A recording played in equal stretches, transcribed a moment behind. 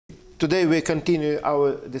Today we continue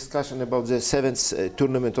our discussion about the seventh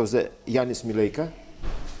tournament of the Jāņa Mileikas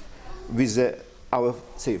with our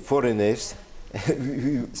foreigners.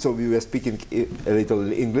 So we were speaking a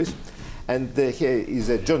little English, and here is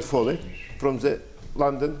John Foley from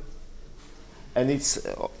London, and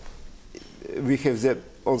we have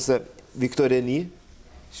also Victoria Nee.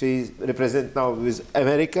 She represents now with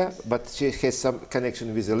America, but she has some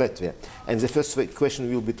connection with Latvia. And the first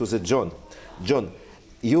question will be to John. John,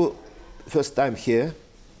 you first time here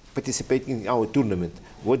participating in our tournament.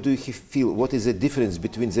 What do you feel? What is the difference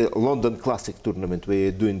between the London Classic tournament we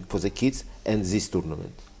are doing for the kids and this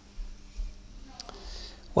tournament?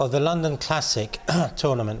 Well, the London Classic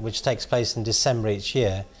tournament, which takes place in December each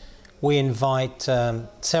year, we invite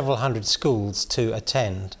several hundred schools to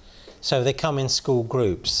attend. So they come in school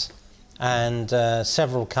groups, and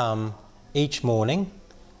several come each morning,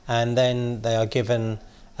 and then they are given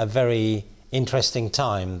a very interesting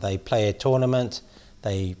time. They play a tournament,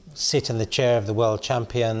 they sit in the chair of the world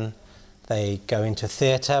champion, they go into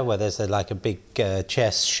theatre where there's like a big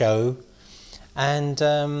chess show, and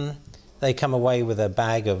they come away with a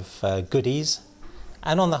bag of goodies,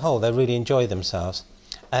 and on the whole they really enjoy themselves.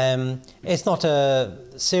 It's not a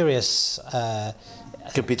serious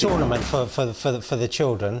tournament for the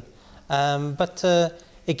children, but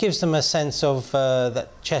it gives them a sense of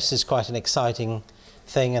that chess is quite an exciting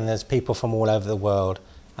thing, and there's people from all over the world,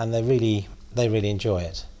 and they really enjoy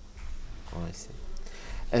it. Oh, I see.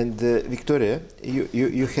 And Victoria,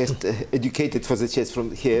 you have educated for the chess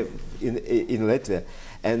from here in Latvia,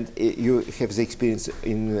 and you have the experience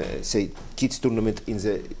in say kids tournament in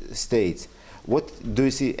the States. What do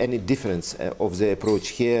you see any difference of the approach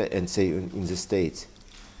here and say in the States?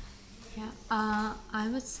 Yeah, I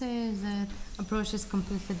would say that approach is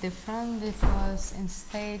completely different, because in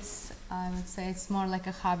States I would say it's more like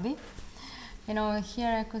a hobby. You know,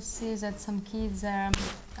 here I could see that some kids are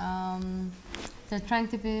they're trying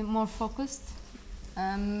to be more focused.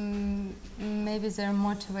 Maybe they're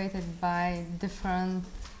motivated by different,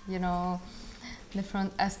 you know,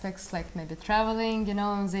 different aspects, like maybe traveling. You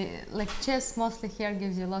know, like chess mostly here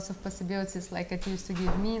gives you lots of possibilities, like it used to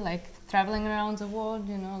give me, like traveling around the world.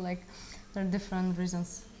 You know, like there are different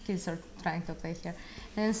reasons kids are trying to play here.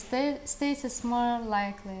 And in States it's more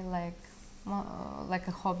likely like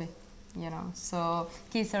a hobby. You know, so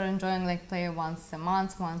kids are enjoying like play once a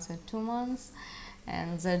month, once in 2 months,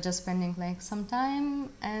 and they're just spending like some time,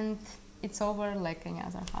 and it's over like any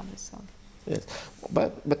other hobby. So yes,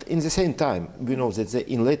 but in the same time, we know that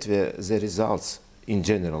in Latvia the results in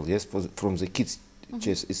general, yes, from the kids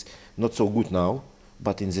chess is not so good now,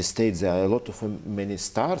 but in the States there are a lot of many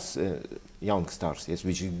stars, young stars, yes,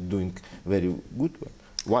 which are doing very good.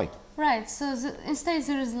 Why? Right, so in States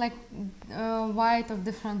there is like wide of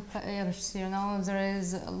different players, you know, there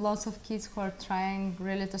is lots of kids who are trying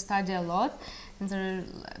really to study a lot, and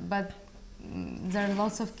but there are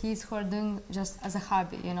lots of kids who are doing just as a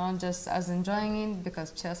hobby, you know, just as enjoying it,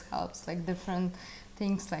 because chess helps like different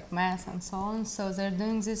things like math and so on, so they're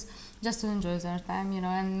doing this just to enjoy their time, you know,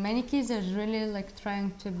 and many kids are really like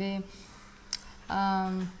trying to be,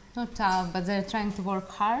 not tough, but they're trying to work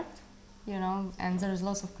hard. You know, and there's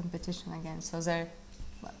lots of competition again. So there,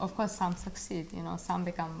 of course, some succeed. You know, some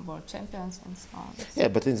become world champions and so on. Yeah,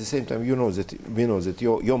 but in the same time, you know that we know that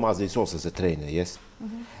your mother is also the trainer, yes,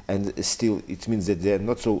 and still it means that they are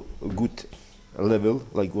not so good level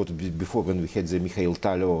like what before when we had the Mikhail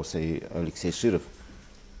Talio or say Alexei Shirov.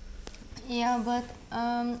 Yeah, but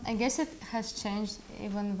I guess it has changed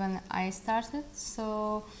even when I started.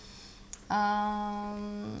 So.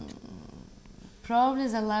 Probably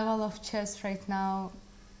the level of chess right now,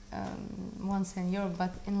 once in Europe,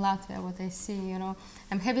 but in Latvia, what I see, you know,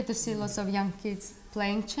 I'm happy to see lots of young kids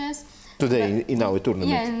playing chess. Today in our tournament.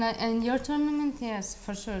 Yeah, in your tournament, yes,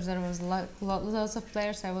 for sure. There was lots of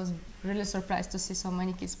players. I was really surprised to see so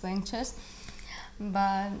many kids playing chess.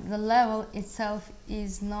 But the level itself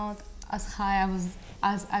is not as high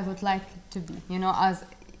as I would like it to be, you know, as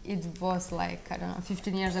it was like, I don't know,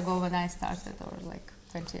 15 years ago when I started, or like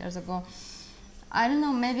 20 years ago. I don't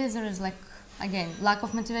know, maybe there is like, again, lack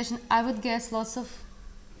of motivation. I would guess lots of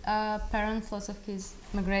parents, lots of kids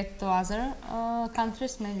migrate to other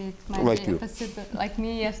countries. Maybe it might like be you. opposite, like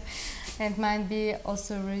me, yes. It might be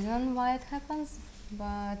also a reason why it happens.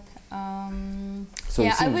 But so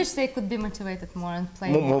yeah, I wish they could be motivated more and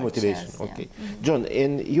play more motivation. Chess, Okay, yeah. John,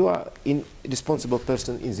 and you are a responsible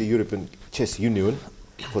person in the European Chess Union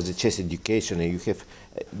for the chess education, and you have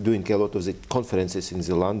doing a lot of the conferences in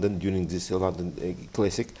the London during this London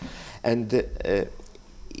Classic, and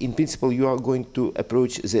in principle you are going to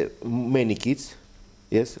approach the many kids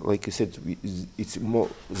Yes, like you said, it's more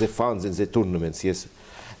the fun than the tournaments, yes.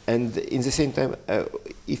 And in the same time,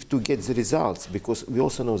 if to get the results, because we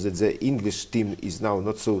also know that the English team is now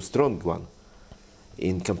not so strong one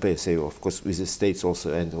in comparison, of course, with the States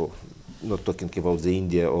also, and not talking about the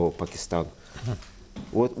India or Pakistan.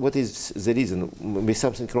 What is the reason? Maybe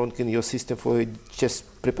something wrong in your system for chess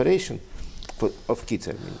preparation of kids,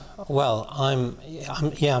 I mean? Well,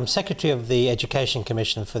 I'm Secretary of the Education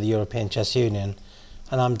Commission for the European Chess Union,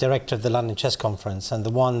 and I'm Director of the London Chess Conference, and the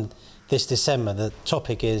one this December, the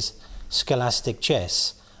topic is scholastic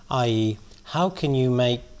chess, i.e. how can you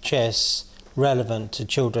make chess relevant to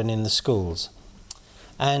children in the schools?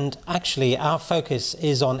 And actually our focus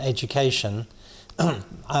is on education.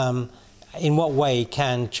 In what way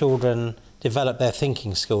can children develop their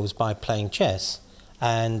thinking skills by playing chess?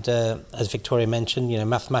 And as Victoria mentioned, you know,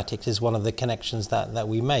 mathematics is one of the connections that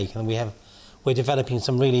we make, and we're developing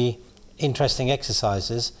some really interesting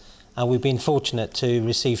exercises, and we've been fortunate to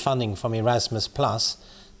receive funding from Erasmus Plus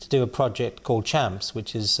to do a project called Champs,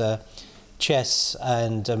 which is chess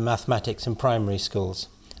and mathematics in primary schools,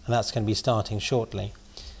 and that's going to be starting shortly.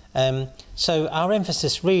 So our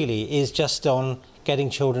emphasis really is just on getting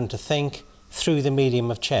children to think through the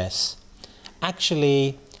medium of chess.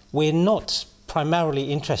 Actually, we're not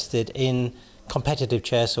primarily interested in competitive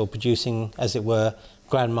chess or producing, as it were,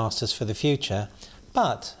 grandmasters for the future,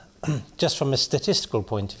 but just from a statistical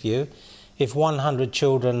point of view, if 100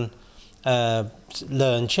 children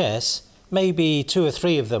learn chess, maybe 2 or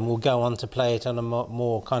 3 of them will go on to play it on a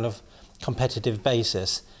more kind of competitive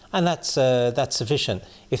basis, and that's sufficient.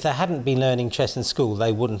 If they hadn't been learning chess in school,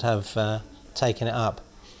 they wouldn't have taken it up.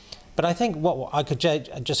 But I think what I could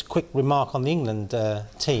just a quick remark on the England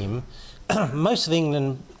team. Most of the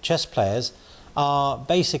England chess players are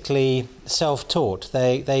basically self-taught.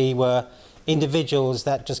 They were individuals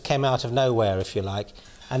that just came out of nowhere, if you like,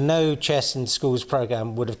 and no chess in schools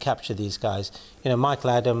program would have captured these guys. You know, Michael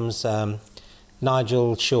Adams,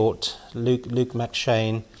 Nigel Short, Luke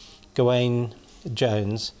McShane, Gawain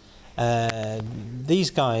Jones. These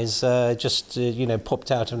guys just you know,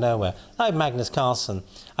 popped out of nowhere. Like Magnus Carlsen.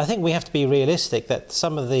 I think we have to be realistic that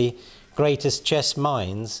some of the greatest chess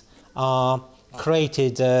minds are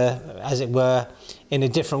created, as it were, in a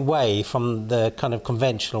different way from the kind of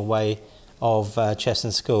conventional way of chess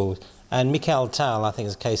in schools. And Mikhail Tal, I think,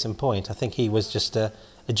 is a case in point. I think he was just a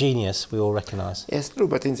genius we all recognise. Yes, true,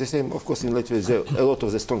 but in the same, of course, in Latvia, there are a lot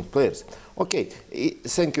of the strong players. Okay,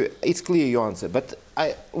 thank you. It's clear your answer, but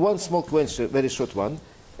one small question, very short one.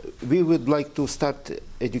 We would like to start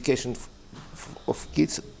education of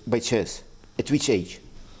kids by chess. At which age?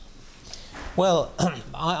 Well,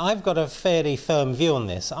 I've got a fairly firm view on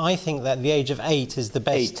this. I think that the age of 8 is the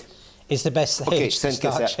best. Is the best age to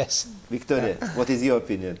start chess. Victoria, what is your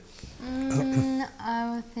opinion?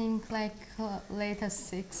 I would think like latest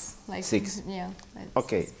 6. Like 6? Yeah.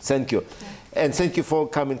 Okay, thank you. Yeah. And thank you for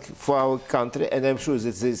coming for our country, and I'm sure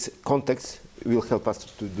that this context will help us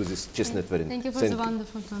to do this chess networking. Thank you for the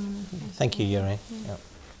wonderful tournament. Thank you, Yuri. Yeah.